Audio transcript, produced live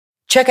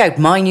Check out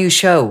my new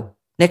show,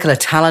 Nicola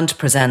Tallant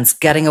Presents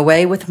Getting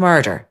Away with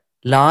Murder,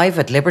 live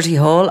at Liberty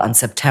Hall on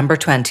September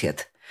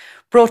 20th.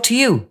 Brought to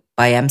you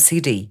by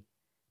MCD.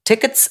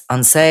 Tickets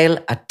on sale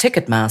at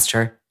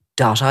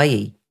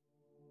ticketmaster.ie.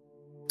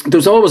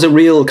 There's always a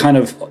real kind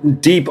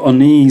of deep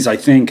unease, I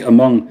think,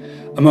 among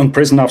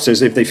prison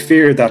officers if they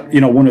fear that,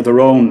 one of their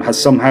own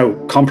has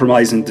somehow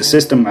compromised the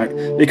system,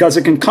 because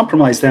it can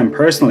compromise them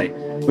personally,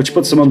 which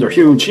puts them under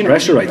huge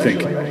pressure, I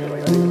think.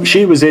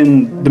 She was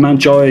in the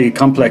Mountjoy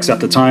complex at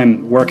the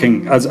time,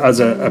 working as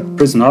a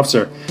prison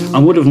officer,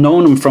 and would have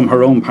known him from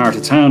her own part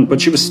of town,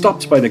 but she was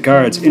stopped by the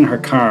guards in her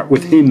car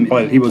with him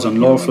while he was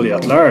unlawfully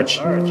at large.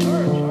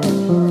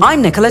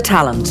 I'm Nicola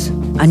Tallant,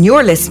 and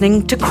you're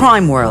listening to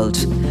Crime World,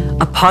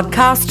 a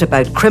podcast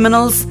about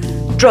criminals,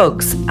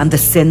 drugs and the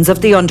sins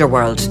of the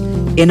underworld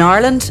in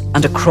Ireland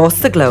and across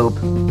the globe.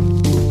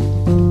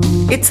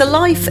 It's a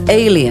life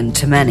alien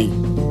to many,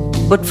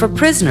 but for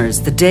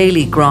prisoners the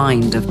daily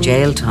grind of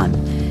jail time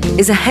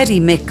is a heady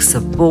mix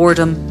of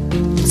boredom,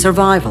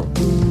 survival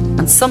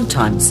and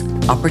sometimes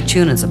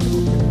opportunism.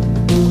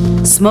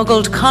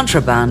 Smuggled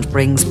contraband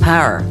brings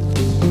power.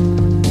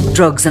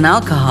 Drugs and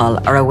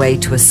alcohol are a way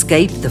to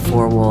escape the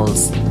four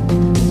walls.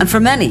 And for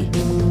many,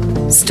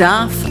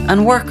 staff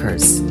and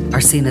workers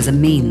are seen as a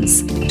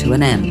means to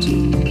an end.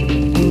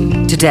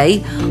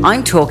 Today,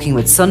 I'm talking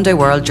with Sunday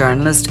World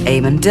journalist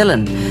Eamon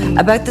Dillon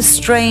about the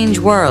strange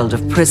world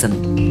of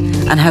prison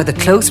and how the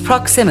close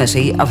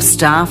proximity of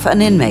staff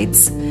and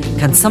inmates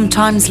can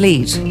sometimes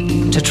lead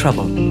to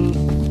trouble.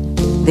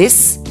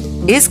 This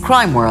is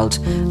Crime World,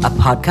 a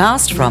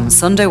podcast from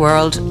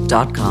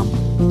SundayWorld.com.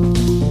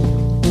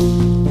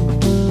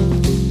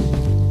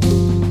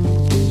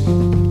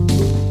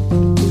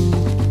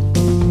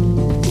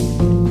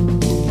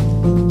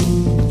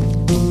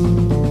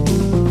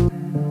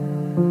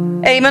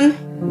 Eamon,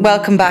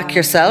 welcome back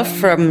yourself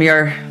from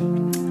your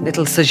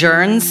little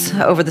sojourns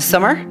over the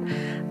summer.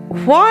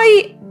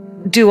 Why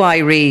do I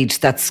read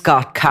that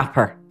Scott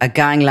Capper, a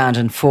gangland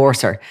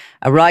enforcer,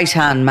 a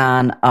right-hand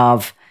man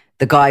of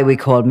the guy we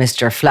call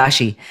Mr.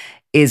 Flashy,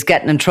 is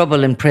getting in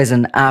trouble in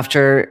prison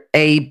after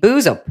a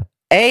booze up?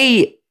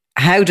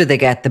 How do they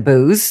get the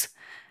booze?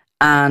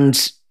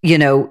 And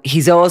he's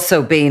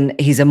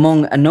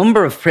among a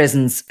number of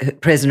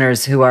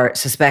prisoners who are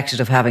suspected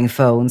of having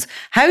phones.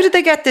 How did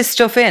they get this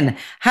stuff in?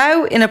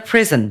 How in a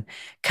prison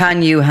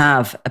can you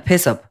have a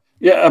piss up?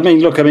 Yeah,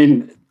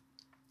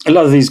 a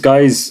lot of these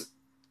guys,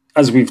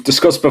 as we've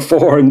discussed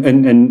before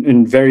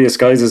in various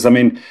guises,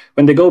 when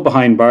they go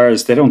behind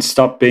bars, they don't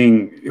stop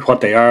being what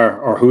they are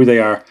or who they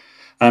are.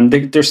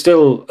 They're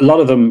still, a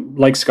lot of them,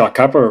 like Scott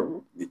Capper,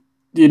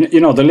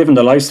 they're living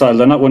the lifestyle.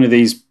 They're not one of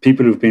these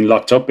people who've been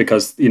locked up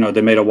because,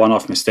 they made a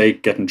one-off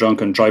mistake, getting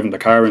drunk and driving the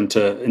car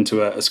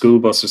into a school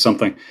bus or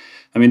something.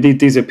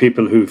 These are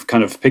people who've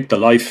kind of picked the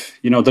life,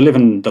 they're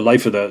living the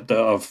life of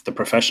the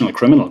professional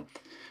criminal.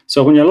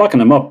 So when you're locking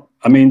them up,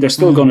 they're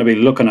still going to be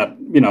looking at,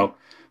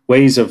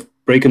 ways of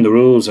breaking the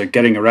rules or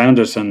getting around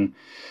it. And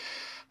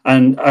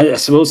I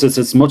suppose it's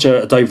as much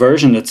a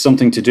diversion. It's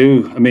something to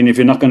do. If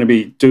you're not going to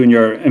be doing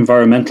your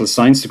environmental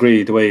science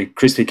degree the way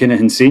Christy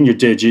Kinahan Sr.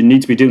 did, you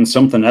need to be doing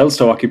something else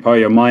to occupy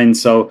your mind.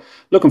 So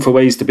looking for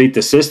ways to beat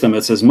the system,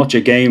 it's as much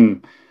a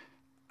game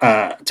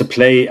to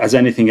play as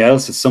anything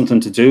else. It's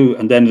something to do.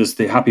 And then there's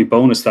the happy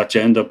bonus that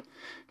you end up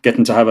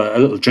getting to have a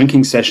little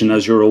drinking session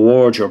as your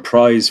reward, your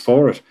prize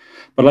for it.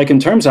 But in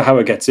terms of how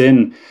it gets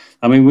in,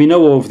 we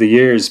know over the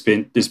years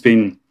there's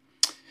been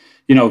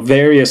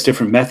various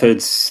different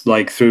methods,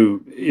 like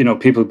through,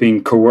 people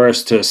being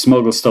coerced to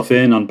smuggle stuff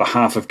in on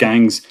behalf of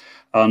gangs,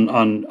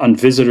 on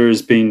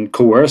visitors being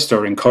coerced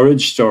or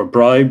encouraged or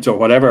bribed or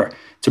whatever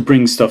to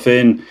bring stuff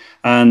in.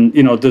 And,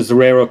 there's the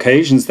rare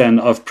occasions then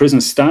of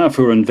prison staff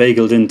who are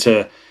inveigled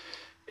into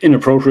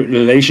inappropriate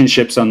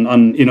relationships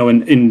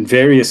in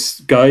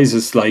various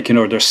guises,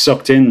 they're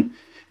sucked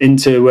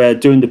into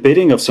doing the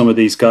bidding of some of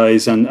these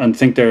guys and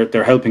think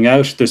they're helping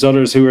out. There's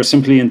others who are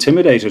simply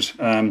intimidated,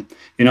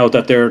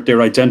 that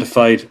they're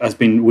identified as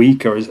being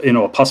weak or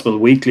a possible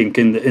weak link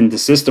in the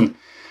system,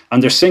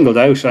 and they're singled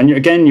out. And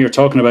again, you're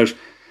talking about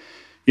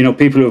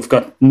people who've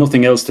got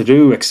nothing else to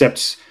do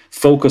except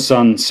focus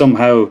on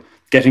somehow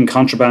getting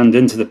contraband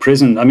into the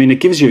prison.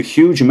 It gives you a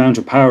huge amount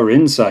of power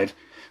inside.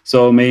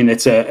 So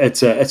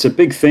it's a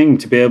big thing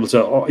to be able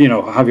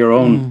to have your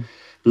own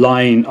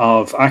line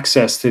of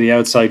access to the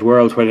outside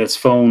world, whether it's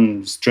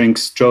phones,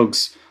 drinks,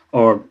 drugs,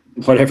 or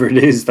whatever it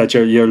is that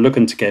you're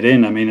looking to get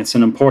in. It's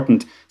an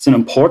important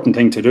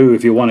thing to do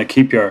if you want to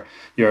keep your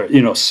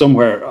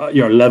somewhere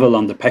your level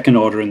on the pecking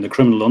order in the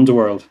criminal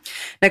underworld.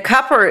 Now,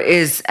 Capper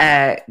is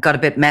got a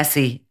bit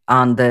messy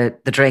on the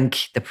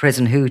drink, the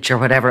prison hooch or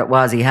whatever it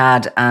was he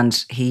had,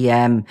 and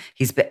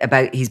he's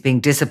being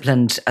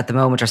disciplined at the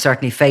moment, or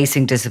certainly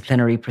facing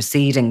disciplinary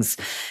proceedings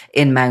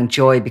in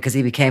Mountjoy because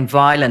he became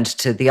violent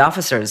to the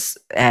officers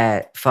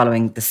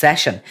following the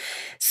session.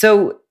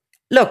 So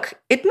look,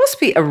 it must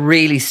be a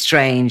really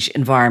strange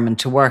environment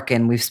to work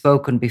in. We've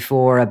spoken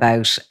before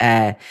about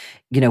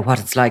what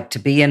it's like to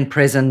be in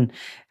prison,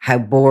 how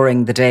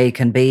boring the day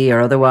can be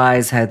or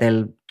otherwise, how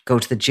they'll go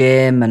to the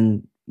gym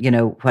and,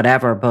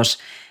 whatever. But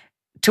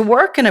to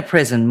work in a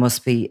prison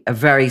must be a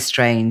very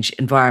strange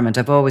environment.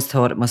 I've always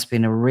thought it must be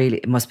a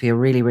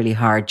really, really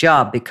hard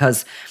job,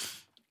 because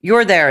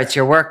you're there, it's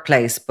your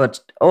workplace, but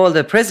all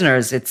the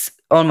prisoners, it's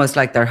almost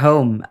like their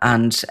home.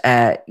 And,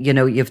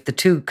 you have the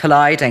two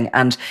colliding.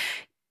 And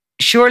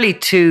surely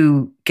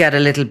to get a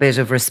little bit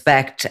of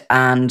respect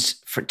and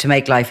to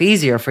make life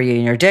easier for you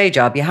in your day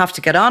job, you have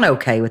to get on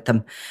okay with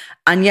them.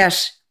 And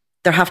yet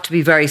there have to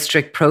be very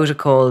strict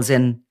protocols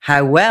in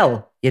how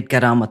well you'd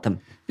get on with them.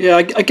 Yeah,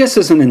 I guess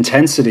there's an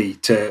intensity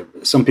to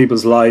some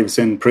people's lives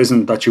in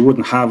prison that you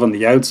wouldn't have on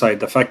the outside.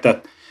 The fact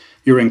that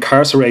you're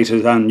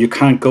incarcerated and you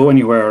can't go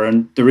anywhere,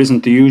 and there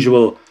isn't the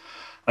usual,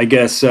 I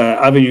guess,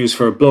 avenues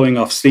for blowing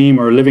off steam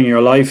or living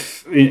your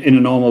life in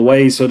a normal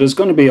way. So there's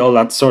going to be all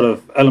that sort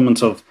of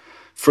element of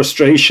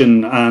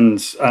frustration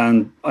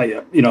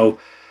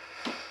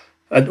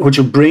which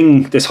will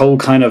bring this whole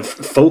kind of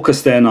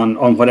focus then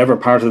on whatever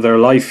part of their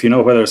life,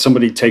 whether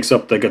somebody takes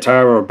up the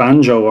guitar or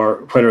banjo, or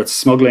whether it's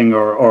smuggling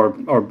or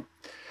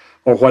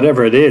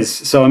whatever it is.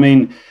 So, I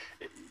mean,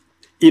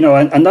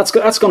 and that's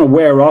going to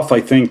wear off,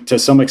 I think, to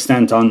some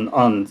extent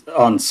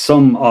on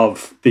some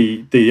of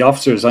the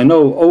officers. I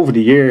know over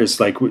the years,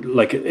 like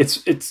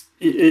it's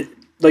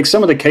like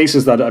some of the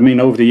cases that,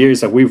 over the years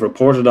that we've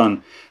reported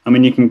on,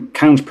 you can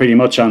count pretty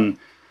much on,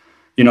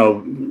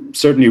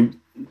 certainly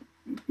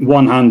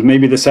one hand,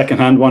 maybe the second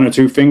hand, one or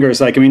two fingers.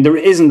 There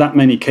isn't that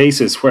many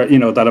cases where,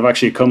 that have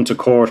actually come to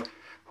court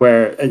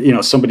where,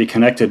 somebody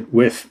connected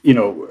with,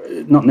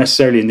 not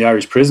necessarily in the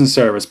Irish Prison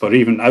Service, but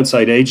even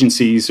outside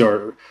agencies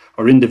or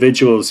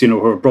individuals,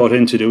 who are brought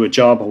in to do a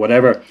job or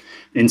whatever.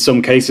 In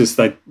some cases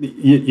that,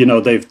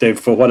 they've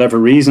for whatever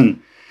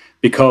reason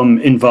become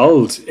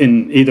involved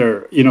in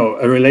either,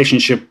 a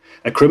relationship,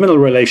 a criminal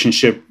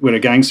relationship with a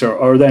gangster,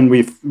 or then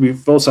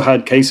we've also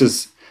had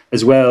cases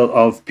as well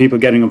of people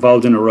getting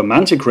involved in a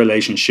romantic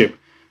relationship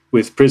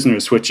with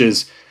prisoners, which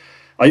is,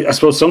 I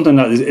suppose, something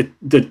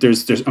that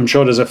there's I'm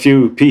sure there's a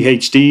few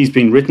PhDs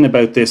being written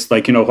about this,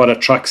 like, what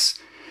attracts,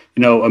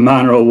 a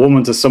man or a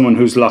woman to someone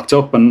who's locked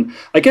up. And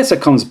I guess it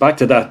comes back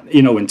to that,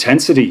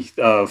 intensity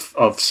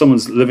of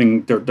someone's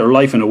living their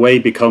life in a way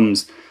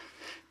becomes,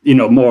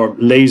 more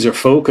laser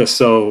focused.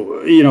 So,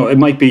 it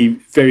might be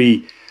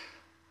very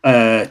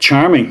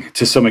charming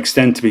to some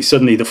extent to be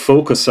suddenly the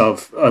focus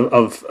of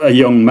a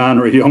young man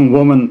or a young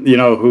woman,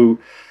 who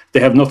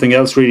they have nothing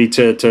else really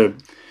to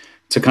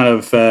kind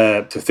of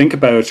to think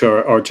about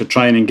or to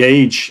try and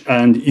engage,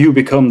 and you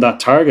become that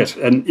target.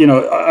 And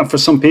and for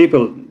some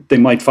people, they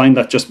might find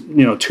that just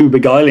too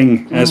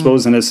beguiling, I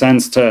suppose, in a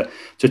sense, to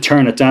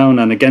turn it down,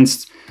 and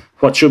against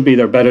what should be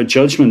their better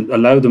judgment,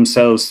 allow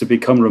themselves to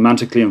become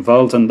romantically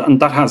involved, and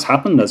that has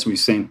happened, as we've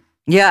seen.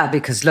 Yeah,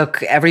 because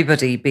look,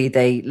 everybody, be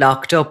they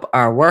locked up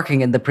or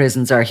working in the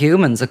prisons, are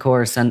humans, of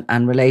course,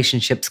 and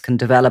relationships can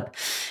develop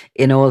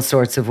in all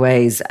sorts of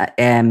ways.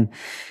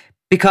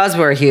 Because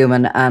we're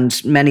human, and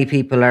many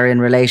people are in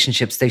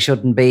relationships they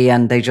shouldn't be,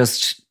 and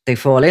they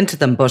fall into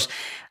them. But,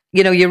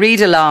 you read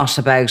a lot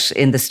about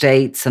in the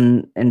States,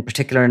 and in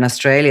particular in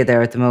Australia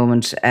there at the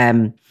moment,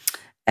 and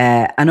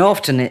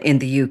often in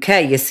the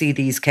UK, you see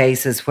these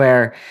cases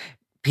where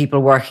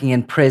people working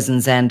in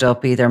prisons end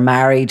up either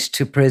married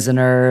to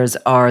prisoners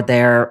or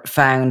they're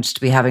found to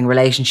be having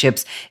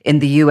relationships. In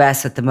the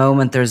US at the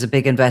moment, there's a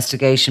big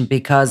investigation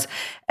because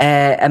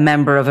a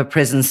member of a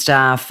prison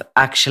staff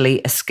actually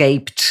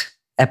escaped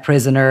a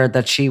prisoner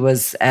that she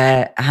was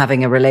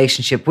having a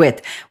relationship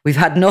with. We've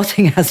had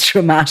nothing as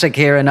dramatic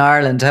here in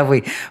Ireland, have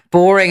we?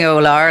 Boring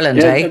old Ireland,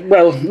 eh?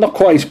 Well, not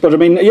quite, but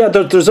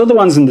there's other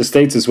ones in the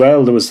States as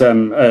well. There was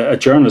a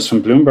journalist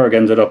from Bloomberg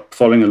ended up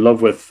falling in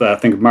love with, I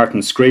think,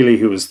 Martin Screely,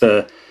 who was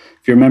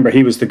if you remember,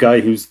 he was the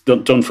guy who's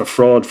done for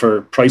fraud,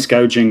 for price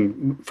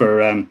gouging,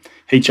 for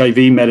HIV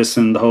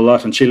medicine, the whole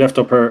lot, and she left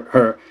up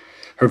her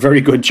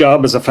very good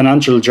job as a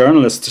financial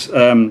journalist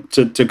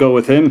to go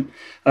with him.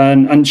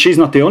 And she's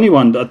not the only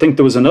one. I think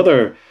there was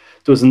another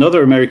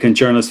American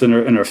journalist in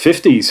her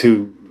 50s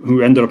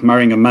who ended up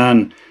marrying a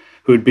man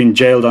who had been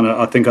jailed on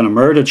a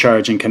murder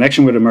charge, in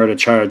connection with a murder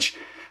charge,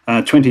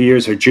 20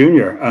 years her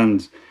junior.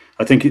 And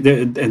I think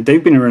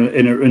they've been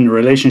in a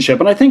relationship.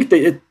 And I think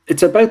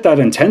it's about that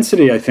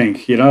intensity, I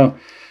think,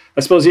 I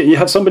suppose you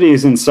have somebody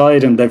who's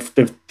inside and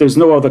there's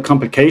no other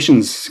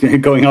complications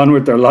going on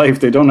with their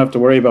life. They don't have to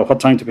worry about what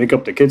time to pick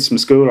up the kids from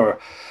school or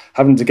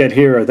having to get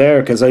here or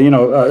there, because an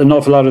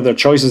awful lot of their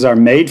choices are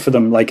made for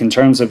them, like in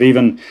terms of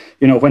even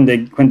when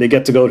they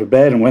get to go to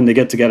bed and when they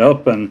get to get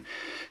up, and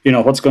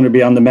what's going to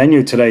be on the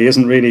menu today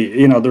isn't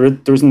really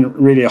there isn't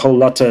really a whole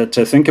lot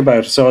to think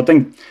about. So I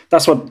think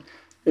that's what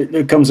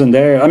it comes in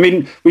there.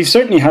 We've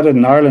certainly had it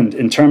in Ireland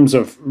in terms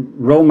of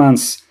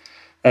romance.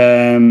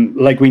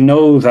 Like we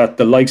know that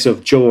the likes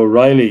of Joe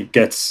O'Reilly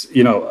gets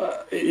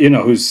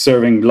who's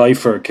serving life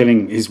for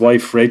killing his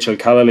wife Rachel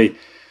Callally,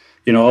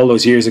 all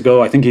those years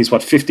ago. I think he's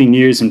 15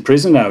 years in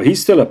prison now.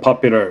 He's still a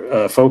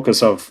popular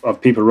focus of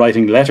people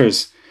writing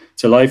letters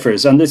to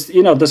lifers. And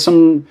there's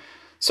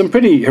some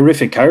pretty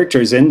horrific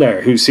characters in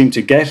there who seem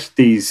to get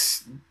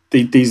these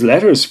these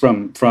letters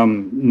from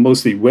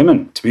mostly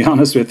women, to be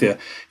honest with you,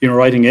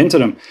 writing into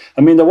them.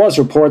 I mean, there was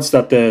reports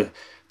that the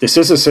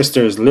Sister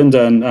Sisters,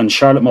 Linda and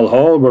Charlotte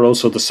Mulhall, were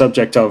also the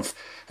subject of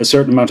a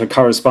certain amount of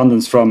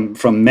correspondence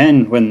from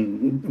men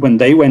when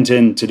they went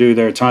in to do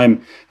their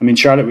time. I mean,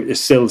 Charlotte is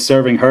still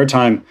serving her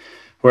time,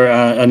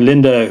 and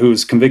Linda,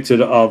 who's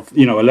convicted of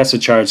a lesser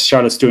charge,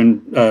 Charlotte's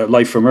doing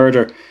life for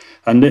murder,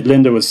 and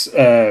Linda was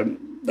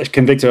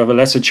convicted of a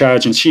lesser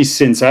charge, and she's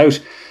since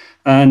out,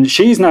 and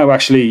she's now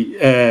actually.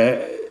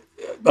 I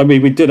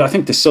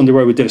think the Sunday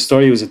where we did a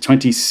story, it was in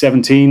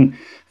 2017,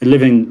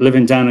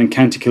 living down in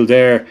County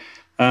Kildare.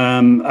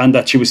 And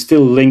that she was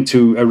still linked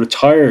to a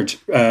retired,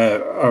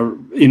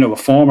 a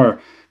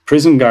former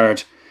prison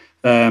guard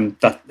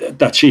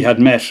that she had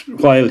met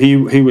while he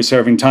was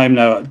serving time.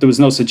 Now, there was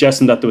no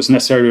suggestion that there was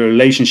necessarily a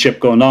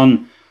relationship going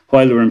on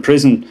while they were in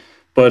prison,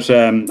 but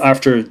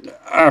after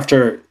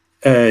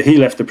he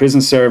left the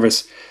prison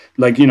service,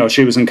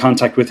 she was in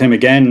contact with him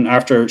again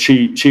after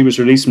she was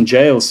released from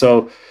jail.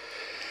 So.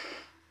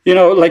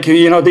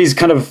 These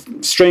kind of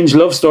strange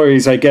love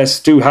stories, I guess,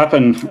 do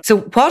happen. So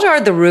what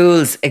are the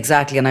rules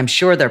exactly? And I'm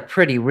sure they're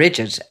pretty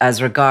rigid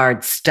as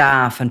regards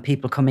staff and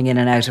people coming in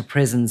and out of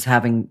prisons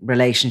having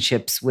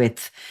relationships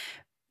with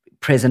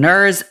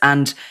prisoners.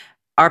 And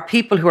are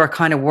people who are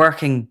kind of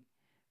working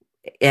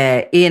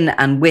in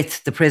and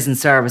with the prison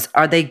service,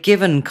 are they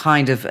given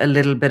kind of a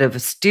little bit of a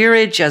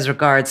steerage as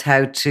regards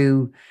how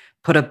to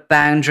put up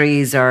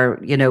boundaries or,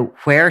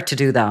 where to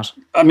do that?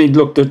 I mean,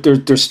 look,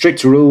 there's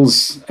strict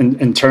rules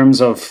in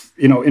terms of,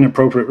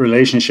 inappropriate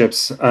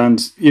relationships.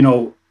 And,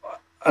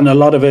 and a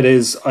lot of it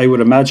is, I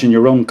would imagine,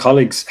 your own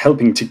colleagues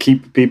helping to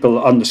keep people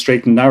on the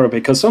straight and narrow,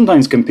 because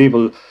sometimes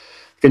people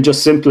can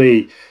just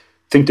simply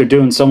think they're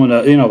doing someone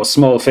a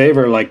small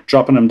favor, like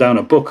dropping them down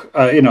a book,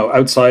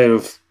 outside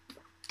of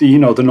the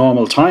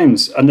normal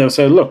times. And they'll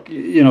say, look,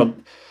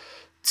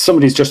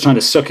 somebody's just trying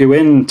to suck you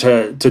in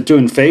to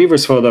doing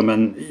favors for them,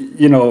 and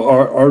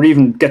or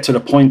even get to the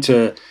point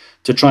to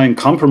try and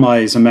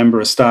compromise a member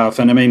of staff.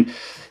 And I mean,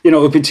 it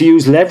would be to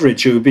use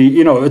leverage. It would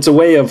be, it's a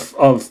way of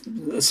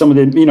some of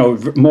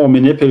the more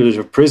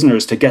manipulative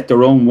prisoners to get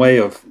their own way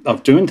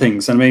of doing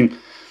things. And I mean,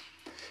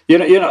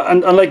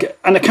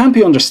 and it can't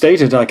be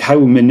understated how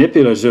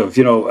manipulative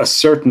a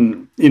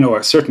certain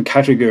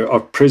category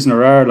of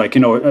prisoner are.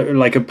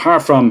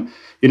 Apart from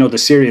the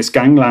serious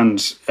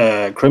gangland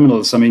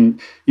criminals. I mean,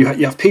 you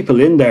have people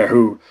in there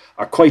who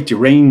are quite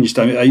deranged.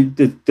 I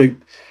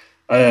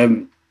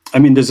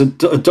mean, there's a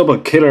double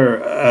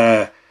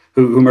killer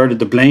who murdered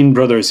the Blaine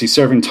brothers. He's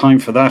serving time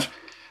for that.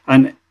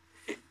 And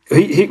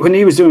he when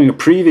he was doing a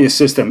previous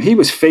system, he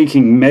was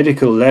faking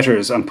medical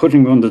letters and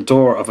putting them on the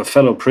door of a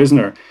fellow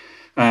prisoner,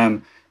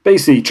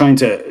 basically trying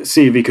to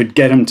see if he could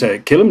get him to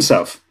kill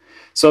himself.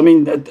 So, I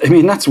mean,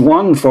 that's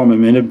one form of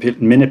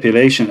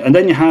manipulation. And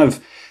then you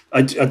have,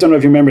 I don't know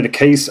if you remember the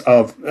case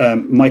of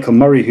Michael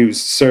Murray,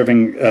 who's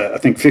serving, I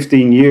think,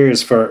 15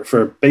 years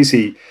for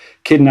basically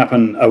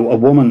kidnapping a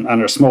woman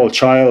and her small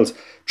child,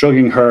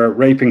 drugging her,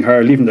 raping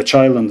her, leaving the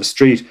child on the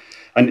street.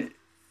 And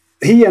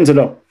he ended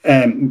up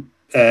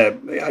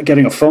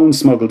getting a phone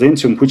smuggled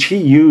into him, which he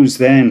used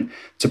then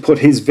to put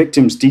his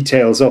victim's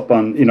details up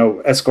on,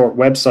 escort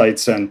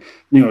websites and,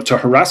 to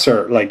harass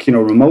her,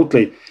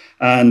 remotely,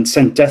 and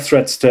sent death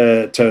threats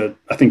to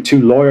I think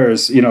 2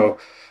 lawyers,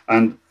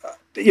 and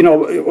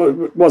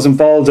was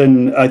involved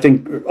in, I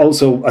think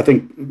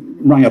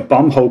rang a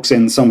bomb hoax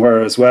in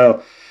somewhere as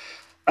well.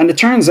 And it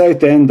turns out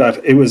then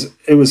that it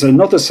was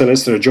another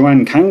solicitor,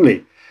 Joanne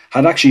Kangley,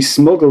 had actually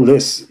smuggled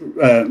this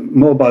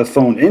mobile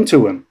phone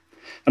into him.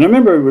 And I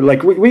remember,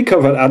 we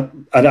covered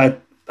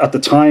at the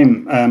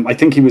time, I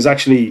think he was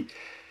actually,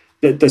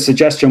 the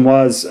suggestion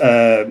was,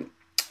 it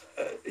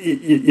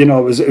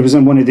was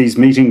in one of these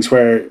meetings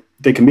where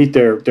they can meet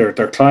their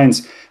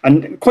clients,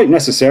 and quite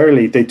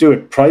necessarily they do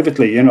it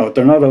privately.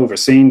 They're not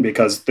overseen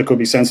because there could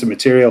be sensitive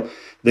material.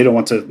 They don't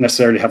want to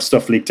necessarily have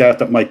stuff leaked out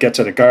that might get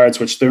to the guards,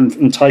 which they're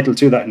entitled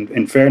to that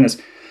in fairness.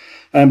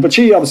 But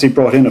she obviously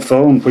brought in a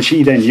phone, which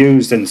he then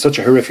used in such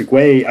a horrific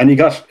way, and he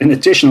got an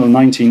additional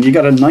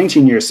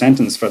 19-year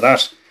sentence for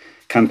that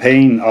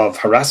campaign of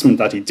harassment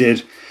that he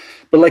did.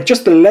 But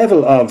just the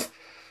level of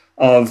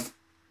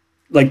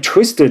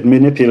twisted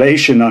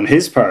manipulation on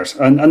his part,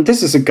 and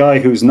this is a guy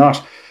who's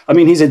not. I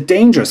mean, he's a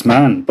dangerous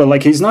man,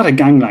 but he's not a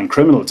gangland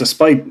criminal.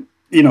 Despite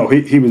he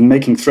was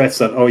making threats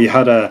that he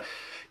had a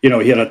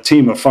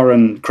team of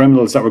foreign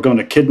criminals that were going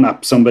to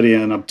kidnap somebody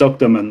and abduct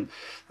them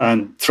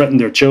and threaten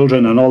their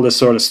children and all this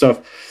sort of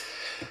stuff.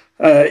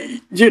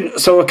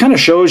 So it kind of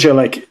shows you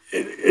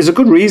it's a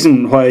good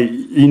reason why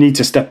you need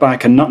to step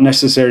back and not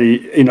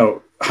necessarily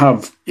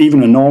have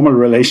even a normal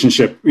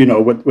relationship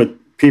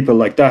with people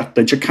like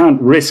that you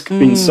can't risk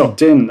being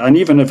sucked in. And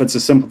even if it's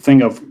a simple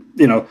thing of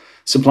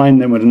supplying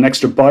them with an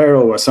extra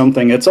biro or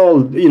something, it's all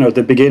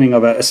the beginning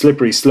of a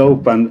slippery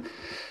slope. And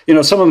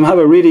some of them have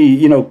a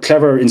really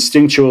clever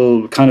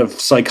instinctual kind of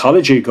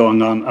psychology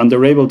going on, and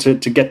they're able to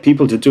get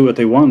people to do what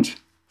they want.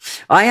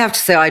 I have to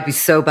say, I'd be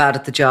so bad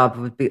at the job.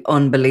 It would be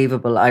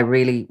unbelievable. I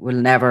really will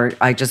never,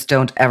 I just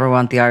don't ever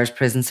want the Irish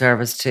Prison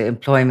Service to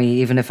employ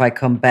me, even if I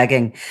come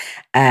begging.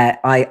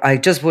 I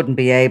just wouldn't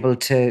be able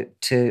to,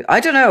 I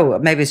don't know,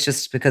 maybe it's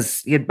just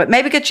because but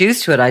maybe get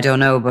used to it. I don't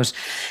know. But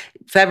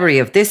February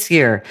of this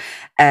year,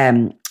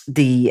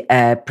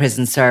 the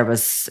prison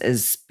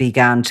service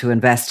began to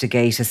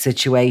investigate a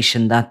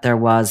situation that there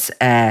was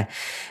a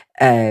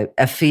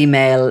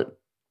female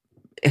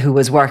who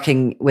was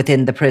working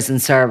within the prison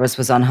service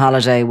was on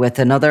holiday with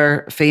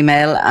another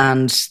female,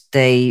 and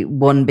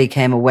one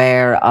became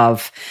aware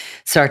of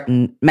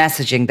certain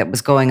messaging that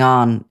was going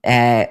on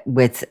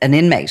with an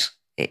inmate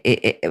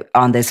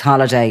on this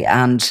holiday.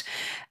 And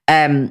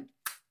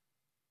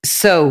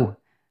so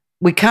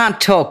we can't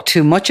talk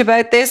too much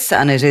about this,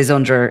 and it is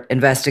under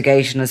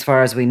investigation as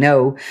far as we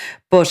know.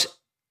 But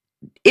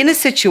in a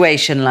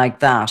situation like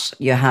that,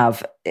 you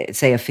have,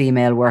 say, a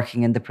female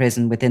working in the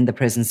prison, within the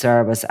prison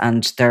service,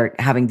 and they're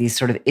having these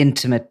sort of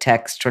intimate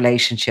text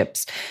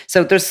relationships.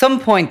 So there's some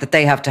point that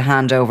they have to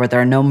hand over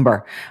their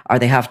number, or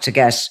they have to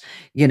get,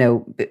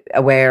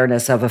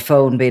 awareness of a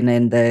phone being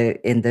in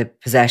the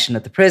possession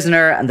of the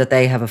prisoner, and that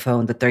they have a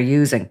phone that they're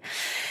using.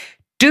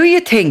 Do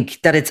you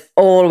think that it's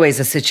always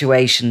a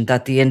situation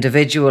that the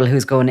individual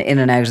who's going in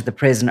and out of the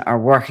prison or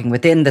working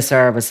within the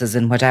services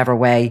in whatever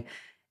way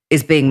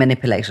is being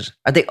manipulated?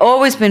 Are they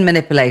always being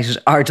manipulated,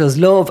 or does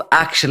love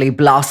actually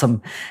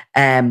blossom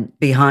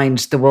behind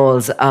the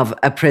walls of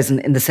a prison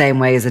in the same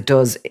way as it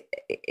does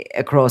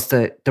across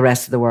the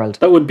rest of the world?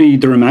 That would be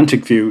the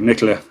romantic view,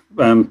 Nicola.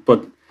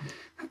 But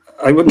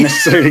I wouldn't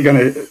necessarily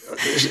going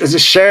to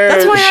share.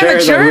 That's why I'm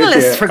a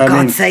journalist, for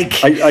God's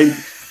sake.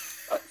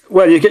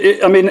 Well,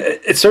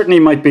 it certainly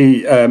might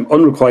be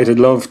unrequited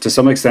love to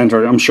some extent,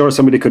 or I'm sure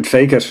somebody could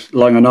fake it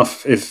long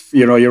enough if,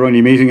 you're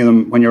only meeting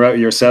them when you're out of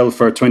your cell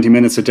for 20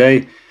 minutes a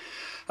day.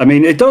 I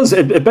mean, it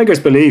beggars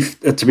belief,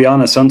 to be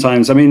honest,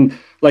 sometimes. I mean,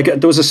 like,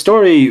 there was a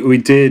story we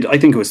did, I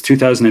think it was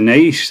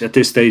 2008 at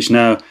this stage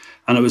now,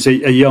 and it was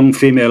a young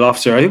female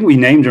officer. I think we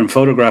named her and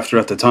photographed her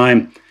at the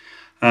time.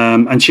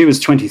 And she was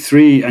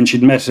 23, and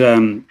she'd met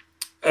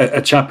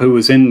a chap who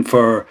was in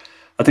for,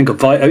 I think, a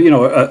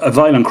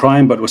violent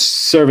crime, but was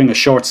serving a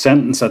short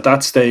sentence at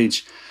that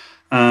stage.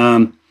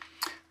 And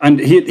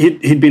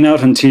he'd been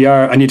out on TR,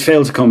 and he'd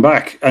failed to come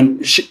back.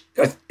 And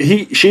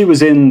she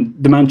was in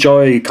the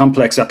Mountjoy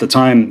complex at the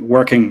time,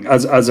 working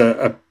as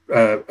a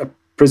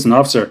prison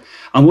officer,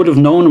 and would have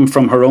known him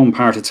from her own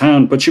part of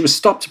town. But she was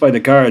stopped by the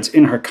guards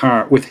in her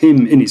car, with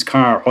him in his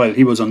car, while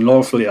he was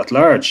unlawfully at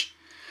large.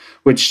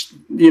 Which,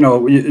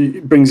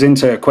 brings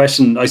into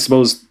question, I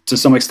suppose, to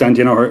some extent,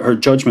 her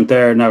judgment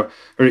there. Now,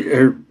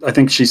 I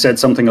think she said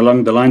something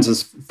along the lines,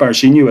 as far as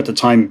she knew at the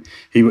time,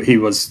 he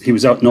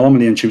was out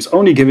normally, and she was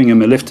only giving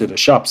him a lift to the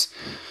shops.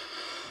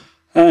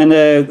 And,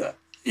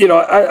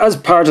 as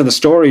part of the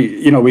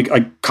story,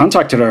 I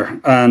contacted her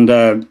and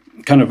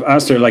kind of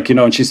asked her,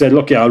 and she said,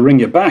 look, yeah, I'll ring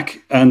you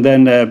back. And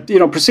then,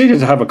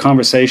 proceeded to have a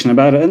conversation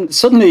about it. And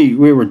suddenly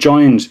we were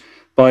joined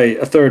by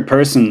a third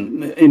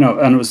person,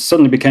 and it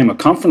suddenly became a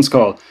conference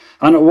call.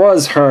 And it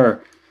was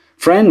her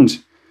friend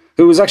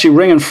who was actually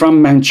ringing from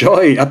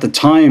Mountjoy at the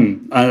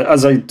time.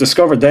 As I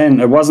discovered then,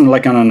 it wasn't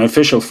like on an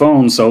official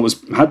phone, so it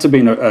had to be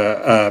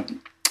a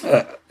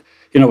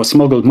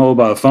smuggled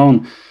mobile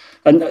phone.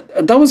 And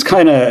that was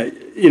kind of,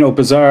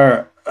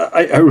 bizarre,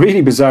 a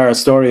really bizarre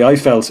story, I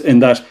felt, in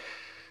that,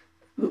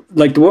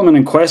 like, the woman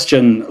in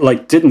question,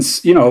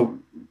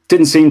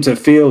 didn't seem to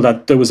feel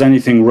that there was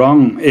anything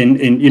wrong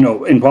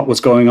in what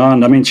was going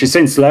on. I mean, she's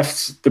since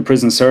left the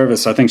prison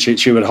service. I think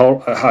she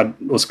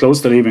was close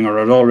to leaving, or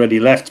had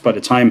already left by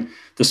the time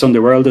the Sunday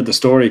World did the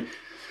story.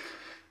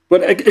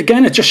 But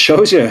again, it just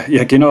shows you,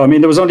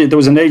 there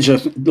was an age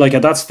of, like,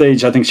 at that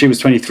stage, I think she was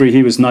 23,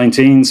 he was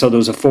 19, so there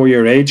was a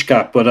 4-year age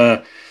gap. But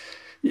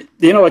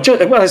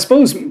I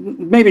suppose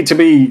maybe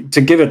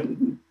to give it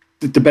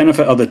the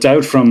benefit of the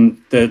doubt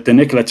from the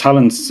Nicola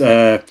Tallant's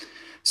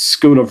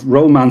school of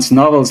romance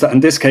novels, that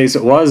in this case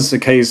it was a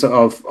case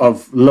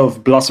of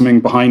love blossoming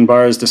behind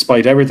bars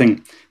despite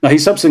everything. Now, he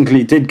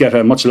subsequently did get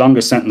a much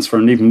longer sentence for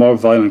an even more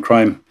violent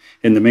crime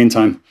in the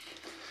meantime.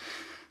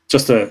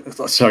 Just to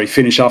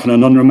finish off on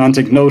an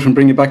unromantic note and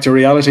bring it back to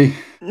reality.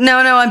 No,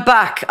 I'm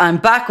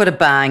back with a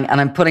bang,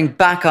 and I'm putting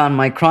back on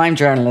my crime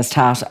journalist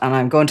hat, and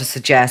I'm going to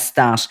suggest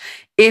that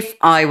if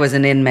I was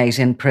an inmate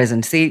in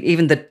prison, see,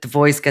 even the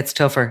voice gets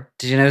tougher.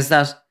 Did you notice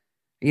that?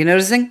 Are you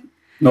noticing?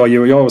 No,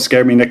 you always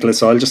scare me, Nicola,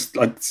 so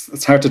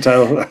it's hard to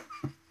tell.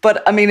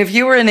 But, I mean, if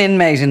you were an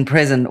inmate in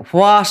prison,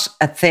 what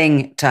a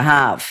thing to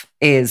have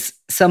is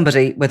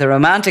somebody with a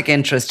romantic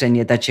interest in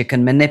you that you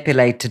can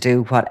manipulate to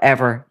do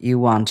whatever you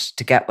want,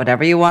 to get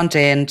whatever you want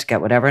in, to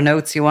get whatever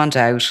notes you want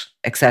out,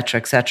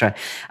 etc., etc.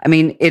 I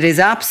mean, it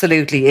is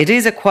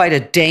quite a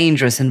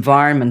dangerous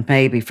environment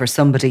maybe for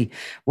somebody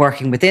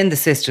working within the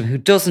system who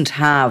doesn't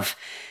have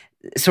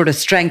sort of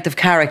strength of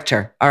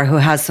character, or who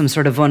has some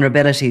sort of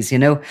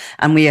vulnerabilities,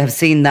 and we have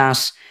seen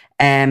that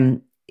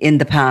in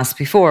the past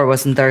before,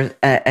 wasn't there,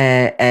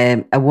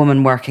 a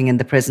woman working in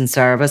the prison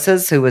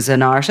services who was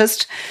an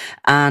artist,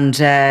 and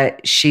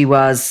she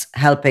was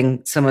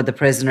helping some of the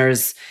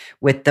prisoners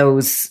with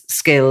those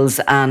skills,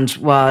 and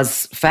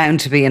was found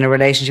to be in a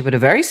relationship with a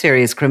very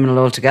serious criminal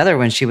altogether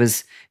when she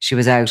was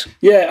out.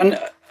 Yeah, and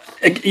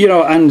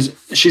and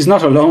she's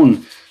not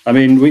alone. I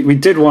mean, we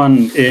did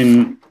one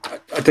in,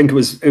 I think it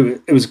was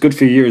a good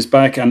few years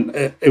back, and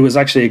it was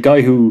actually a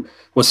guy who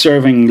was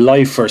serving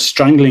life for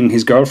strangling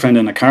his girlfriend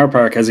in a car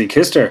park as he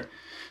kissed her.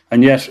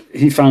 And yet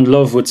he found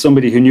love with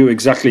somebody who knew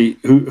exactly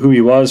who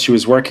he was. She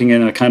was working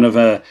in a kind of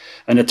an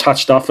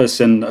attached office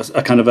and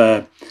a kind of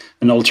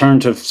an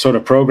alternative sort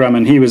of program.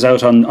 And he was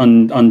out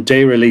on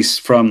day release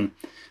from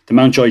the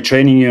Mountjoy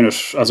training unit,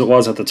 as it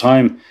was at the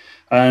time.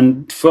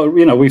 And,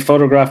 we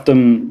photographed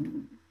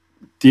them,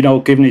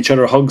 giving each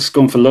other hugs,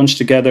 going for lunch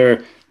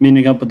together,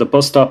 meeting up at the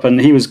bus stop.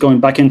 And he was going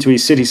back into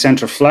his city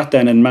centre flat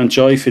then in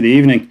Mountjoy for the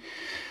evening.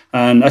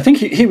 And I think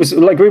he was,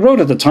 like we wrote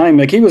at the time,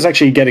 like he was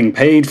actually getting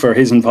paid for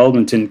his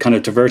involvement in kind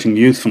of diverting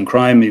youth from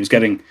crime. He was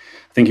getting,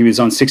 I think he was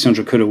on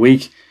 600 quid a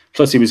week.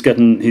 Plus he was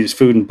getting his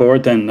food and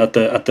board then at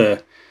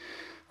the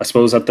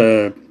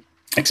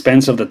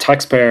expense of the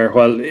taxpayer.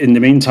 While in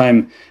the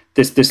meantime,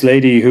 this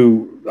lady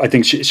who I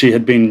think she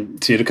had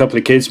a couple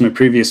of kids from a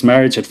previous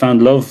marriage, had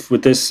found love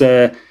with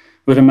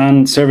with a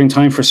man serving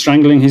time for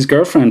strangling his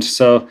girlfriend.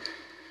 So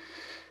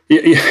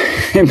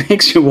it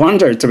makes you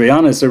wonder, to be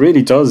honest. It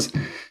really does.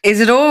 Is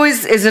it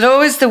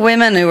always the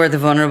women who are the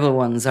vulnerable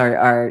ones,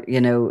 or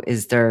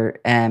is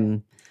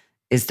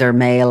there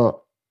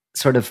male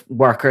sort of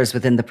workers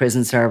within the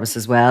prison service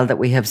as well that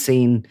we have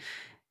seen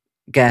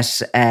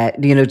get?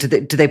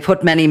 Do they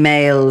put many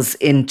males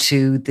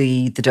into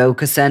the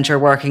Doka Centre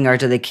working, or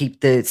do they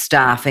keep the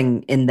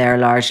staffing in there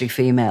largely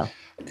female?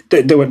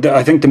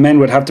 I think the men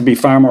would have to be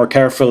far more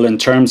careful in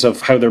terms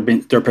of how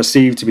they're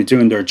perceived to be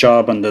doing their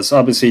job, and there's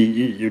obviously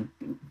you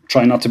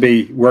try not to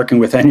be working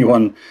with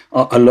anyone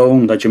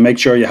alone. That you make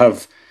sure you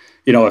have,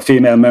 a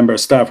female member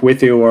of staff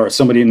with you, or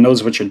somebody who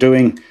knows what you're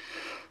doing,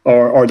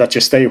 or that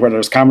you stay where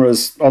there's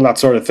cameras, all that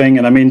sort of thing.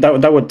 And I mean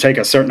that would take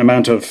a certain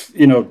amount of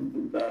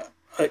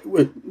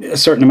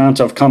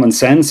common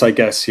sense, I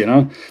guess.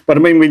 But I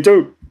mean we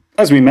do,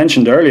 as we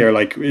mentioned earlier,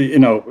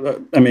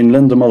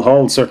 Linda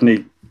Mulhall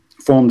certainly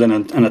formed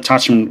an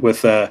attachment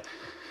with a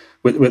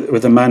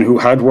man who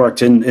had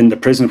worked in the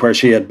prison where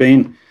she had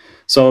been.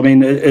 So I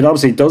mean, it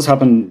obviously does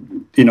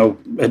happen.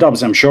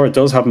 I'm sure it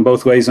does happen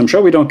both ways. I'm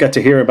sure we don't get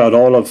to hear about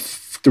all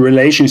of the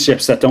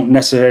relationships that don't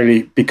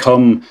necessarily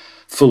become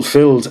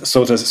fulfilled,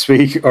 so to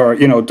speak, or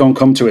don't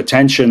come to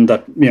attention.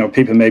 That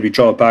people maybe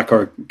draw back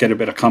or get a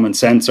bit of common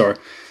sense, or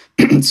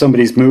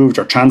somebody's moved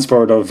or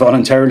transferred or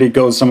voluntarily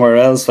goes somewhere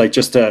else, like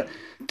just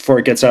before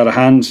it gets out of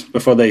hand,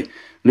 before they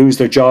lose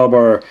their job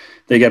or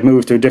they get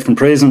moved to a different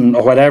prison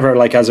or whatever,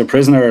 like as a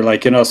prisoner,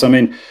 so I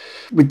mean,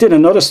 we did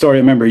another story, I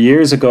remember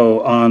years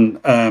ago on,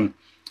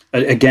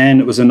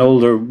 again, it was an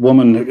older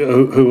woman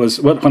who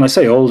was, when I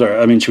say older,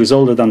 I mean, she was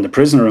older than the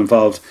prisoner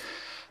involved.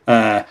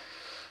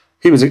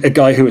 He was a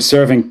guy who was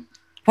serving.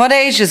 What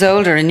age is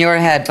older in your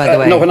head, by the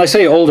way? No, when I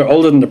say older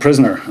than the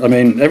prisoner, I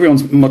mean,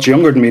 everyone's much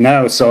younger than me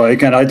now, so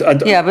again,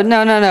 Yeah, but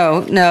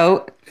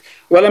no.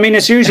 Well, I mean,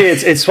 it's usually,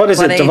 it's what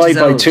is it, divide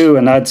by 2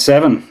 and add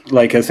 7,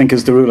 like I think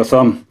is the rule of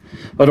thumb.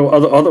 Well,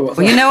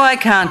 I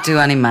can't do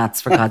any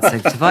maths, for God's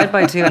sake. Divide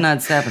by 2 and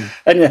add 7.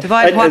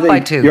 Divide what by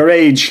 2? Your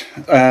age,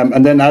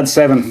 and then add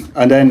 7,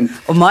 and then.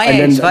 Oh, my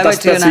age. Divide by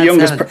 2 and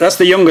add 7. That's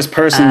the youngest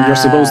person you're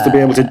supposed to be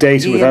able to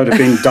date without it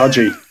being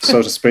dodgy,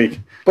 so to speak.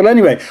 But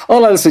anyway,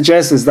 all I'll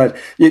suggest is that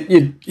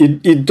you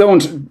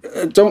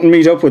don't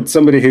meet up with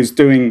somebody who's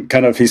doing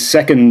kind of his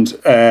second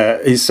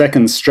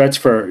stretch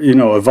for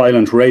a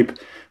violent rape,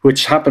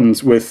 which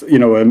happens with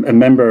a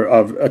member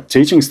of a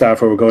teaching staff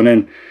who were going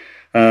in.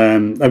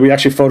 And we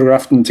actually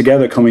photographed them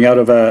together coming out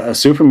of a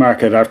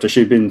supermarket after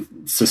she'd been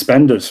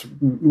suspended.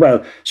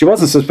 Well, she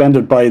wasn't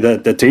suspended by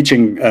the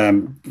teaching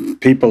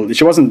people.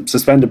 She wasn't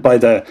suspended by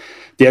the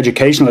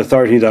educational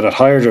authority that had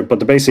hired her,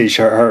 but basically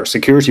her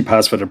security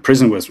pass for the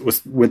prison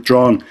was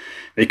withdrawn,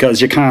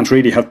 because you can't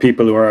really have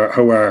people who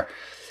are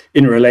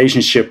in a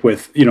relationship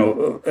with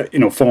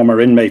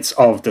former inmates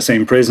of the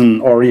same prison,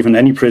 or even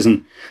any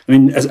prison. I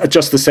mean,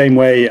 just the same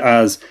way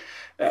as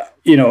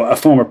a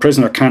former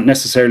prisoner can't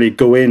necessarily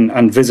go in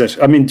and visit.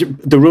 I mean,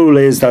 the rule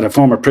is that a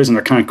former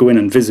prisoner can't go in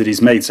and visit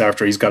his mates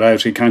after he's got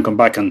out. He can't come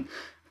back and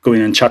go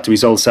in and chat to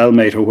his old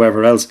cellmate or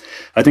whoever else.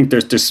 I think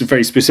there's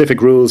very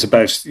specific rules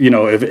about,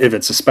 if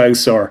it's a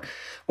spouse or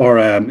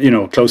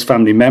close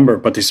family member,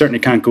 but they certainly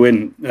can't go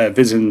in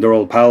visiting their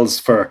old pals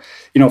for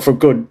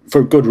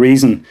good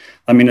reason.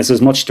 I mean, it's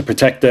as much to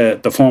protect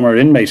the former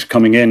inmate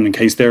coming in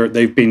case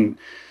they've been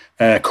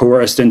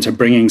coerced into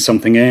bringing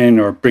something in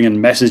or bringing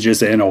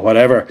messages in or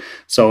whatever.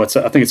 So I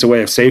think it's a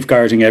way of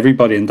safeguarding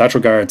everybody in that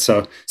regard.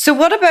 So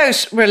what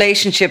about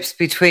relationships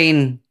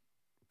between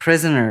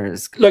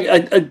prisoners? Look,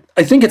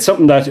 I think it's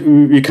something that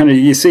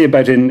you see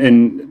about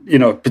in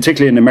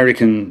particularly in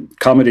American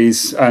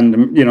comedies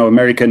and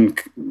American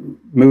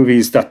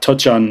movies that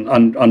touch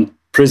on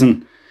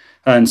prison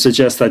and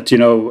suggest that,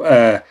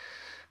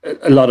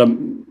 a lot of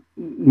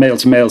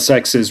male-to-male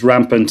sex is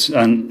rampant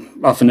and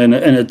often in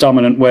a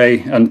dominant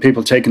way, and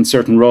people taking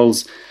certain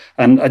roles.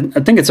 And I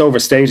think it's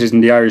overstated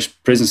in the Irish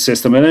prison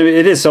system. And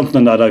it is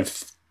something that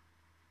I've,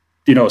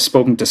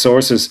 spoken to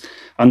sources,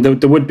 and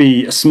there would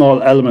be a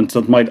small element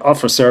that might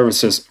offer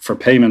services for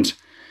payment,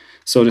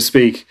 so to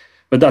speak.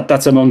 But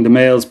that's among the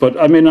males. But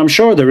I mean, I'm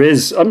sure there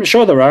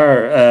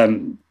are,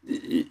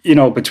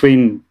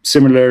 between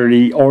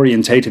similarly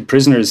orientated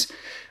prisoners,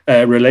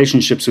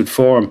 relationships would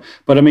form.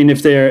 But I mean,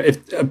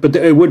 but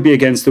it would be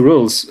against the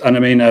rules. And I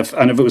mean, if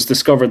it was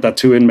discovered that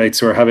two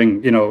inmates were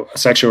having, a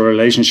sexual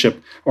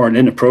relationship or an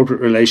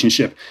inappropriate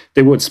relationship,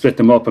 they would split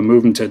them up and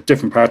move them to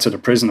different parts of the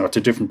prison or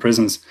to different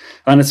prisons.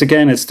 And it's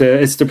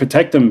to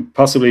protect them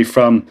possibly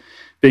from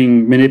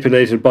being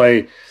manipulated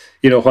by,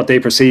 what they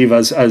perceive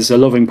as a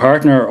loving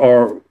partner,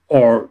 or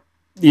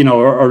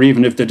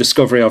even if the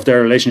discovery of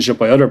their relationship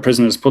by other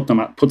prisoners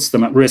puts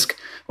them at risk,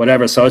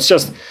 whatever. So it's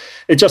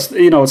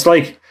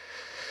like,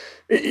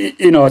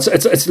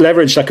 it's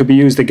leverage that could be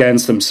used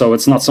against them. So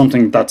it's not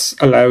something that's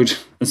allowed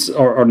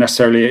or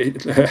necessarily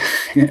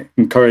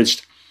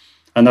encouraged.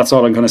 And that's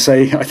all I'm going to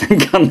say, I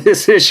think, on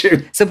this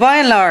issue. So by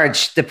and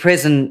large, the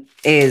prison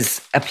is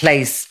a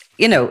place,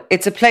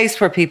 it's a place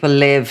where people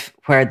live,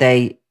 where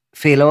they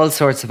feel all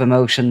sorts of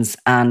emotions,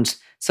 and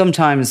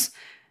sometimes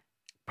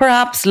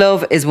perhaps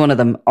love is one of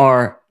them,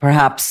 or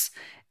perhaps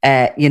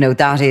that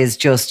is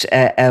just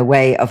a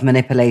way of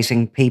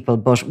manipulating people.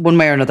 But one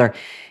way or another,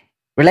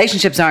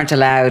 relationships aren't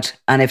allowed.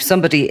 And if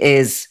somebody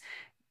is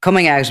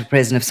coming out of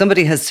prison, if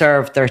somebody has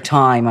served their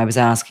time, I was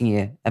asking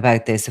you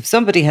about this, if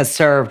somebody has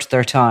served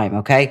their time,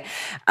 okay,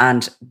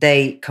 and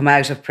they come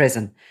out of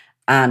prison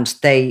and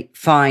they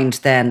find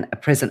then a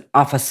prison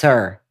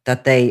officer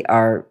that they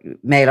are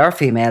male or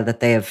female,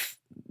 that they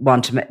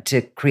want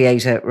to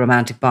create a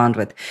romantic bond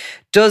with,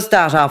 does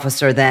that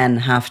officer then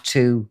have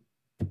to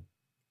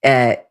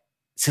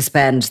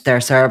suspend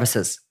their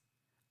services,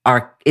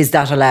 or is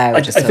that allowed?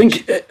 I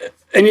think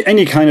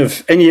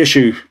any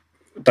issue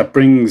that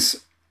brings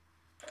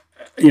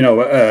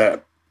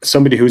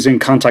somebody who's in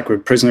contact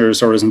with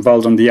prisoners or is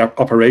involved on the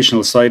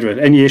operational side of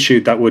it, any issue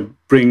that would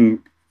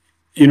bring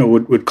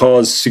would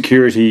cause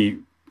security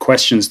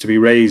questions to be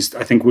raised,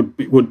 I think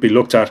would be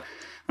looked at.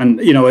 And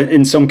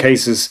in some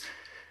cases,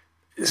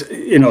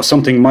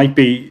 something might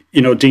be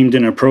deemed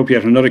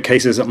inappropriate. In other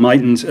cases, it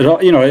mightn't.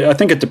 I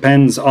think it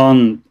depends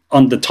on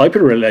the type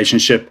of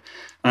relationship,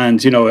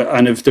 and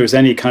and if there's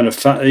any kind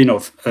of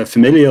a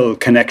familial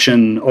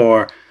connection,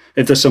 or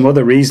if there's some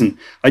other reason.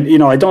 I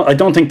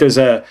don't think there's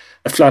a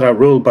flat out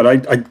rule, but I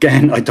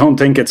don't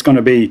think it's going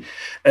to be.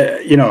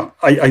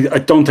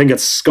 I don't think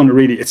it's going to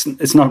really.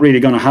 It's not really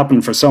going to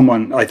happen for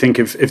someone. I think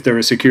if there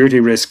is security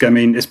risk, I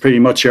mean, it's pretty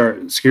much your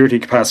security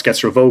pass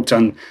gets revoked,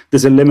 and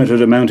there's a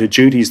limited amount of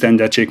duties then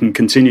that you can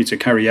continue to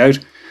carry out.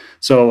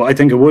 So I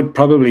think it would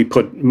probably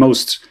put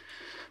most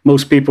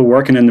people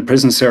working in the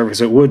prison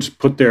service, it would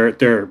put their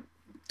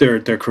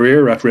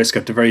career at risk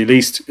at the very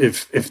least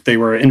if they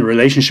were in a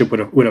relationship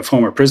with a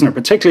former prisoner,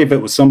 particularly if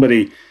it was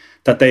somebody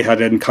that they had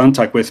in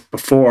contact with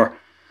before,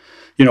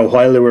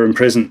 while they were in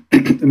prison. I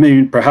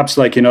mean, perhaps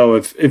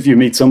if you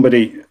meet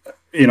somebody,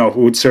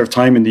 who would serve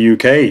time in the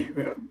UK,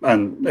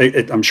 and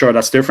I'm sure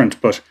that's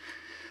different, but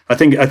I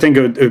think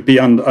it would be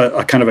on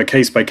a kind of a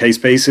case-by-case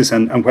basis,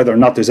 and whether or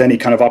not there's any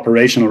kind of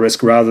operational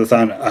risk rather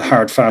than a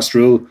hard, fast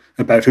rule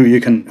about who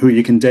you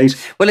can date.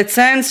 Well, it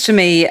sounds to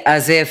me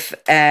as if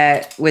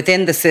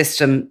within the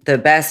system, the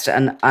best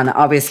and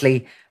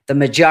obviously the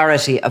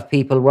majority of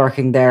people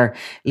working there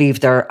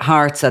leave their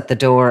hearts at the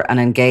door and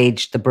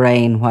engage the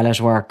brain while at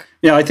work.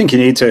 Yeah, I think you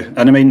need to.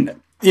 And I mean,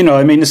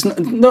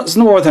 it's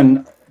more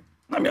than...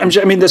 I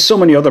mean, there's so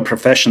many other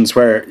professions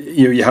where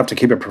you have to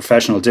keep a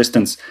professional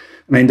distance.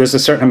 I mean, there's a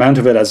certain amount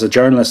of it as a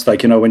journalist,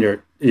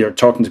 when you're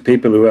talking to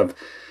people who have,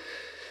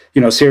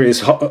 serious,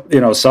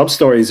 sob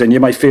stories, and you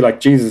might feel like,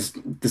 Jesus,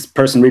 this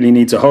person really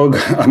needs a hug.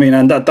 I mean,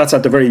 and that's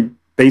at the very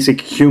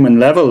basic human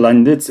level,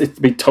 and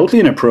it'd be totally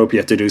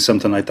inappropriate to do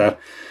something like that.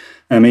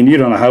 I mean, you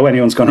don't know how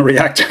anyone's going to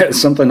react to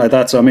something like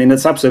that. So, I mean,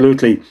 it's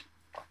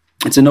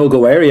a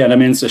no-go area. And I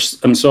mean,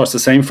 I'm sure it's the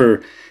same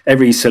for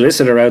every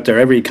solicitor out there,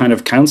 every kind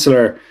of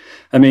counsellor.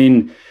 I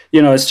mean,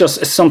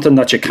 it's something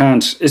that you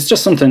can't, it's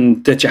just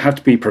something that you have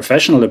to be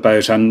professional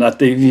about. And that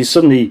if you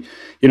suddenly,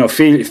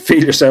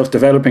 feel yourself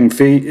developing,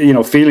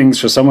 feelings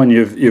for someone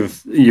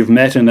you've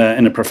met in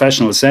a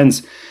professional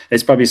sense,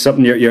 it's probably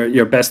something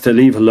you're best to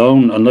leave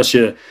alone, unless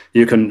you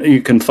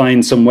can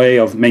find some way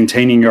of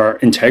maintaining your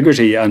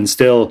integrity and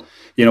still,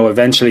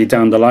 eventually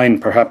down the line,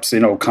 perhaps,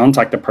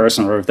 contact the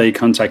person, or if they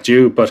contact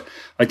you. But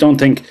I don't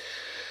think,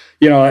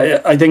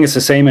 I think it's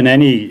the same in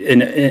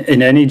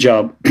any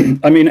job.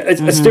 I mean,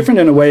 it's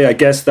different in a way, I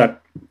guess,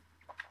 that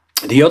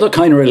the other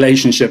kind of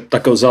relationship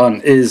that goes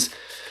on is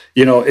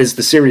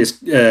the serious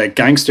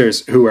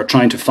gangsters who are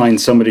trying to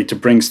find somebody to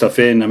bring stuff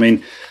in. I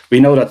mean,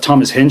 we know that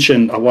Thomas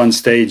Hinchin at one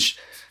stage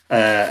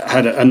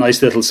had a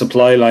nice little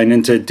supply line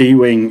into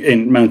D-Wing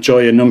in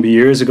Mountjoy a number of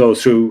years ago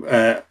through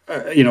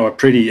a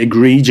pretty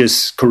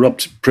egregious,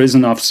 corrupt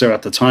prison officer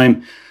at the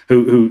time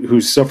who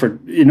suffered,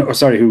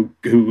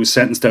 who was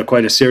sentenced to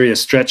quite a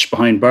serious stretch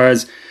behind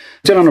bars.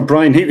 Dylan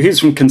O'Brien, he's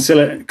from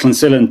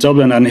Clonsilla in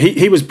Dublin, and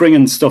he was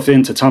bringing stuff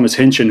into Thomas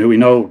Hinchin, who we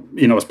know,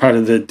 as part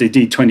of the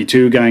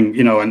D22 gang,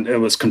 and it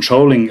was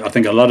controlling, I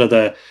think, a lot of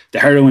the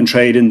heroin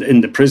trade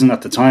in the prison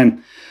at the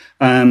time.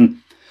 And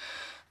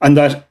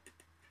that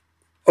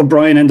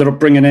O'Brien ended up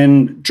bringing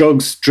in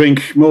drugs,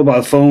 drink,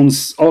 mobile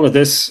phones, all of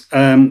this.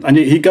 And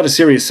he got a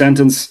serious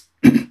sentence.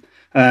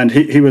 And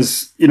he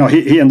was,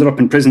 he ended up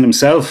in prison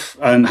himself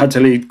and had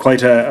to lead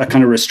quite a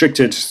kind of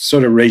restricted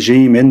sort of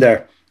regime in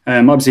there.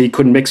 Obviously, he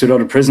couldn't mix with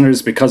other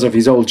prisoners because of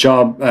his old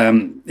job,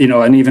 and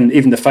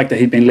even the fact that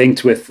he'd been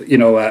linked with,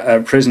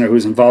 a prisoner who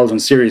was involved in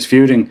serious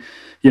feuding,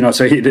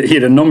 so he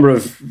had a number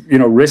of,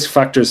 risk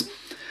factors.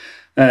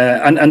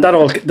 And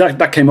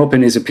that came up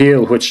in his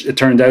appeal, which it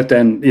turned out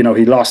then,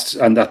 he lost,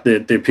 and that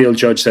the appeal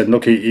judge said,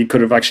 look, he could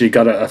have actually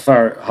got a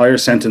far higher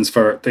sentence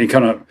for the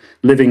kind of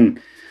living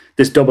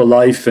this double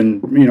life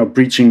and,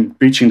 breaching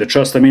the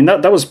trust. I mean,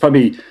 that was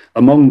probably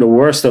among the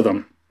worst of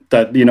them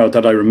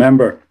that I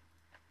remember.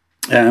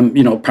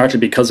 Partly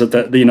because of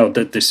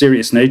the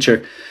serious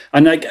nature,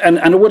 and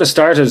it would have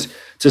started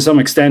to some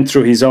extent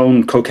through his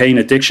own cocaine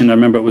addiction. I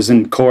remember it was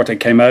in court; it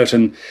came out,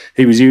 and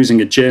he was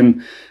using a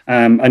gym,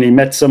 and he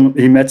met some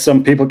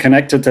people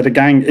connected to the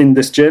gang in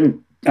this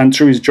gym, and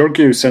through his drug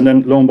use, and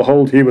then lo and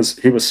behold, he was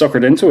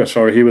suckered into it,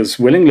 or he was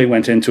willingly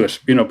went into it.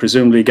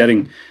 Presumably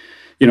getting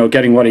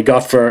what he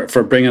got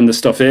for bringing the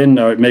stuff in,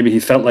 or maybe he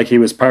felt like he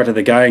was part of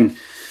the gang.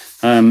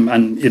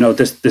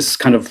 This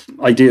kind of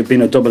idea of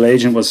being a double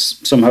agent was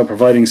somehow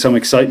providing some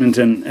excitement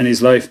in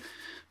his life.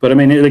 But I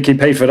mean, he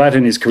paid for that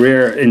in his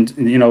career, in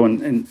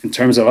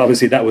terms of,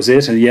 obviously that was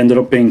it, and he ended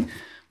up being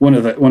one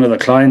of the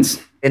clients.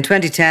 In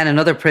 2010,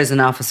 another prison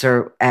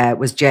officer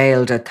was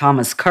jailed,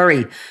 Thomas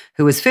Curry,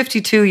 who was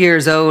 52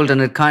 years old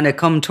and had kind of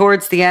come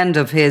towards the end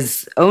of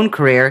his own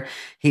career.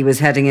 He was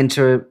heading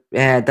into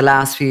the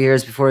last few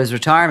years before his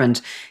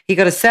retirement. He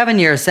got a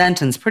 7-year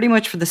sentence, pretty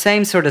much for the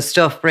same sort of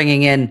stuff,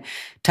 bringing in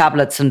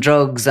tablets and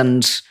drugs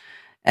and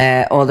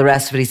all the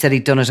rest of it. He said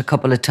he'd done it a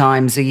couple of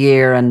times a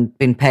year and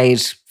been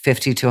paid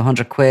 50 to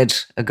 100 quid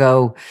a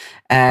go.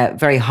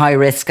 Very high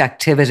risk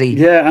activity.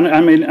 Yeah, and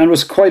it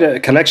was quite a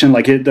collection.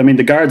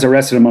 The guards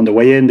arrested him on the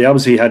way in. They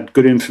obviously had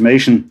good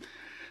information.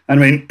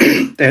 And I mean,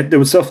 there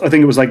was stuff, I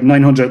think it was like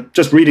 900,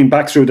 just reading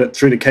back through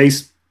the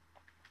case,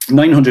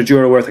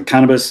 €900 worth of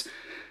cannabis,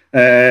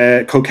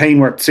 cocaine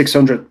worth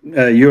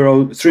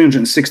 €600,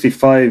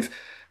 365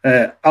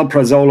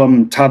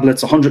 alprazolam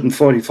tablets,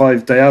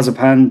 145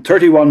 diazepam,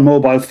 31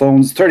 mobile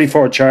phones,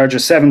 34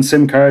 chargers, 7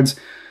 SIM cards,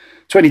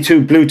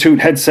 22 Bluetooth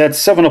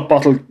headsets, 7-Up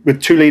bottle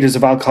with 2 litres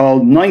of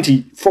alcohol,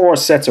 94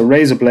 sets of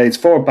razor blades,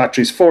 4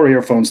 batteries, 4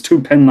 earphones,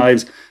 2 pen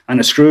knives, and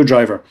a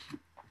screwdriver.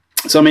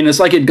 So, I mean, it's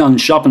like he'd gone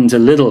shopping to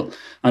Lidl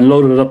and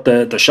loaded up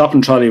the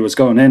shopping trolley was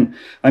going in.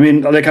 I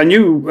mean, I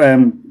knew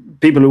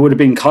people who would have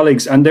been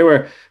colleagues, and they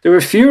were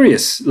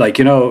furious,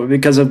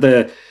 because of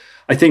the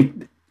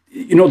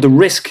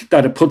risk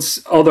that it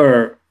puts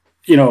other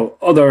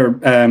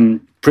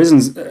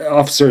prisons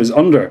officers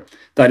under.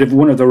 That if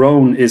one of their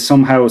own is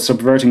somehow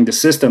subverting the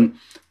system,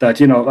 that,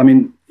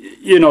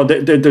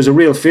 there's a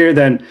real fear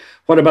then.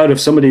 What about if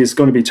somebody is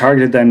going to be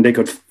targeted, then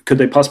could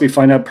they possibly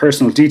find out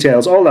personal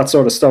details, all that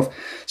sort of stuff.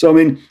 So, I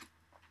mean,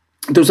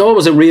 there's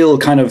always a real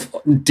kind of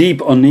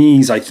deep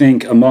unease, I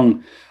think,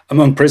 among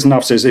prison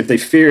officers if they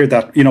fear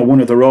that, one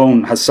of their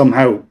own has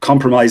somehow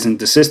compromising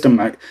the system,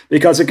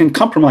 because it can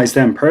compromise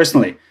them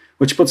personally,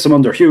 which puts them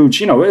under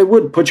huge, it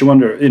would put you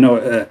under,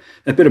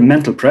 a bit of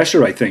mental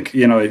pressure, I think,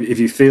 if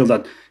you feel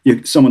that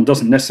someone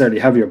doesn't necessarily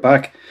have your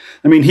back.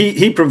 I mean,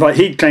 he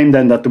claimed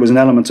then that there was an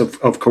element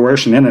of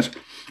coercion in it,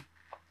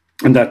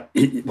 and that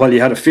while he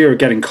had a fear of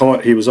getting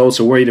caught, he was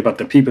also worried about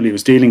the people he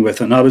was dealing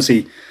with, and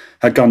obviously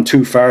had gone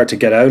too far to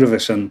get out of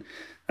it and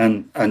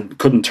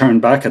couldn't turn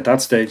back at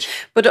that stage.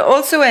 But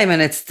also, Eamon,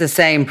 it's the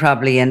same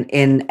probably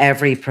in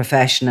every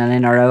profession and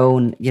in our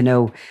own,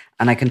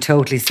 and I can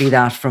totally see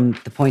that from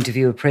the point of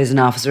view of prison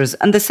officers.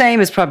 And the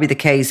same is probably the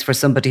case for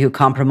somebody who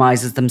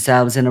compromises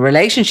themselves in a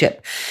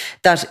relationship,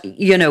 that,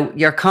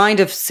 you're kind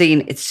of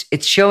seen,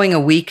 it's showing a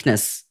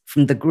weakness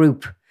from the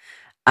group.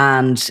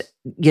 And,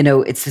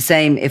 it's the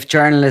same if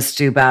journalists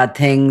do bad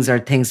things or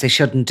things they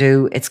shouldn't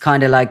do. It's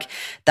kind of like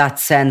that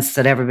sense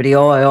that everybody,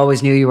 I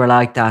always knew you were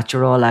like that,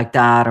 you're all like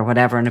that, or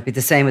whatever. And it'd be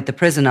the same with the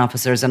prison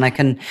officers. And I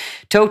can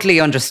totally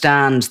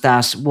understand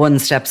that one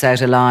steps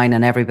out of line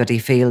and everybody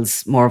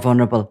feels more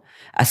vulnerable,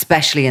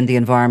 especially in the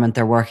environment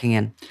they're working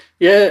in.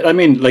 Yeah, I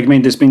mean,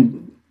 there's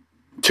been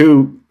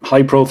 2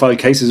 high-profile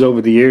cases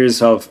over the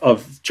years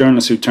of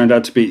journalists who turned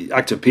out to be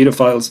active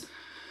paedophiles.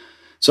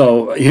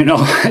 So,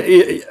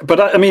 but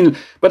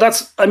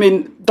that's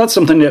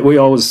something that we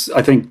always,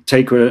 I think,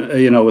 take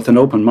with an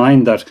open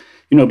mind, that,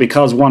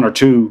 because 1 or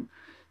 2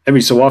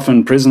 every so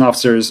often prison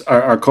officers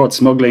are caught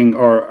smuggling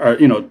or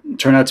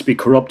turn out to be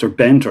corrupt or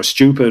bent or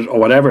stupid or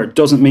whatever,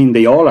 doesn't mean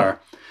they all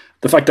are.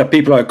 The fact that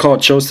people are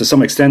caught shows to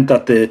some extent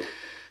that the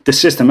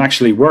system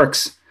actually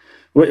works.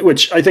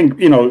 which I think,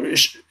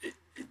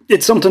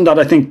 it's something that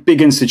I think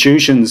big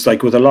institutions,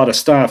 like with a lot of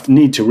staff,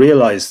 need to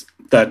realize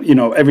that,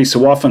 every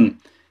so often,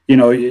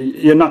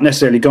 you're not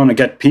necessarily going to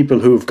get people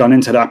who've gone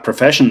into that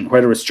profession,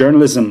 whether it's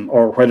journalism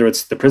or whether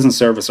it's the prison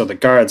service or the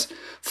guards,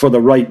 for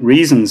the right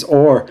reasons,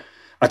 or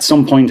at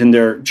some point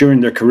during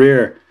their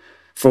career,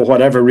 for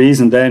whatever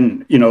reason,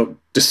 then,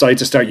 decide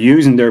to start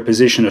using their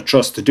position of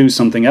trust to do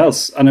something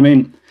else. And I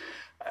mean,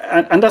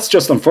 and that's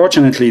just,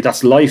 unfortunately,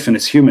 that's life and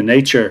it's human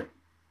nature.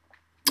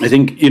 I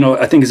think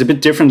it's a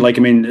bit different. Like,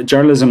 I mean,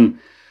 journalism,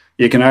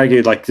 you can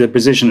argue like the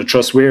position of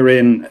trust we're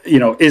in,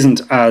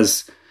 isn't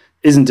as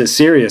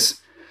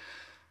serious.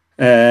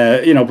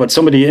 But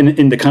somebody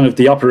in the kind of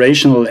the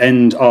operational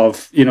end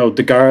of,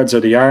 the guards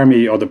or the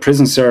army or the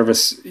prison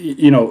service,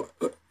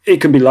 it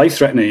can be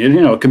life-threatening.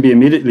 It can be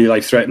immediately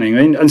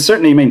life-threatening. And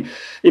certainly,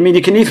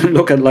 you can even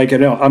look at, like,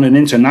 on an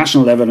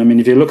international level. I mean,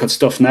 if you look at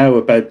stuff now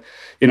about,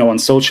 on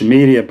social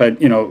media about,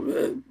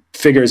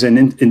 figures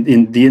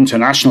in the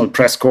international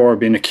press corps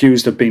being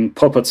accused of being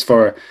puppets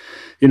for,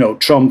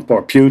 Trump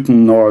or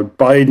Putin or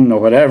Biden or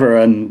whatever,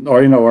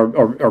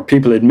 or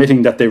people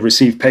admitting that they've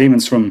received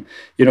payments from,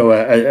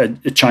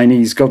 a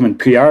Chinese government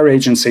PR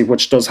agency,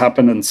 which does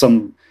happen, and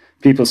some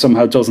people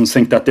somehow doesn't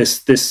think that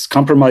this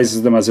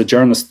compromises them as a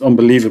journalist,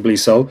 unbelievably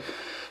so.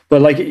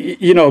 But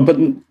but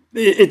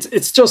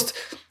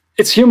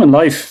it's human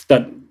life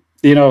that,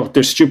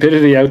 there's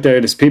stupidity out there.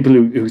 There's people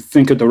who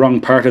think of the wrong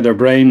part of their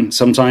brain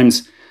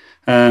sometimes.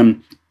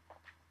 And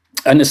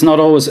it's not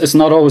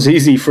always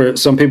easy for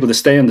some people to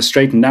stay on the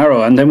straight and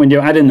narrow. And then when you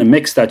add in the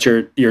mix that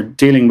you're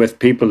dealing with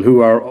people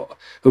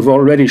who've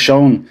already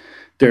shown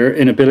their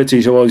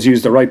inability to always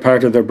use the right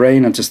part of their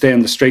brain and to stay on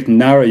the straight and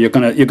narrow, you're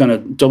gonna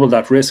double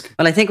that risk.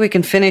 Well, I think we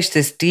can finish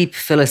this deep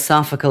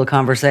philosophical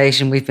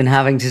conversation we've been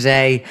having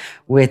today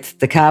with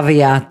the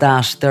caveat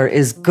that there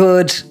is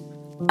good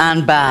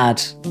and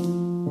bad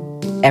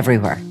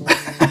everywhere.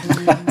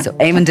 So,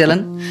 Eamon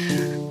Dillon,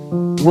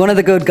 one of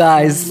the good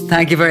guys,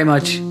 thank you very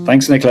much.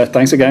 Thanks, Nicola.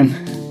 Thanks again.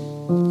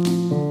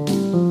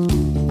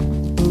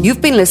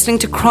 You've been listening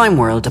to Crime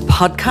World, a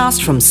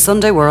podcast from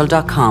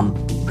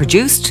SundayWorld.com,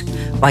 produced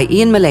by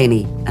Ian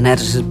Mullaney and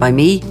edited by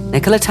me,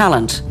 Nicola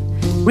Tallant.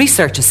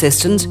 Research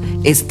assistant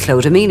is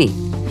Claude Amini.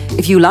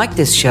 If you like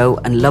this show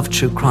and love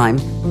true crime,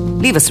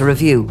 leave us a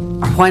review,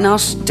 or why not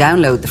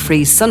download the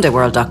free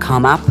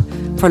SundayWorld.com app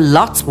for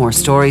lots more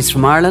stories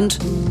from Ireland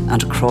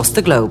and across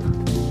the globe.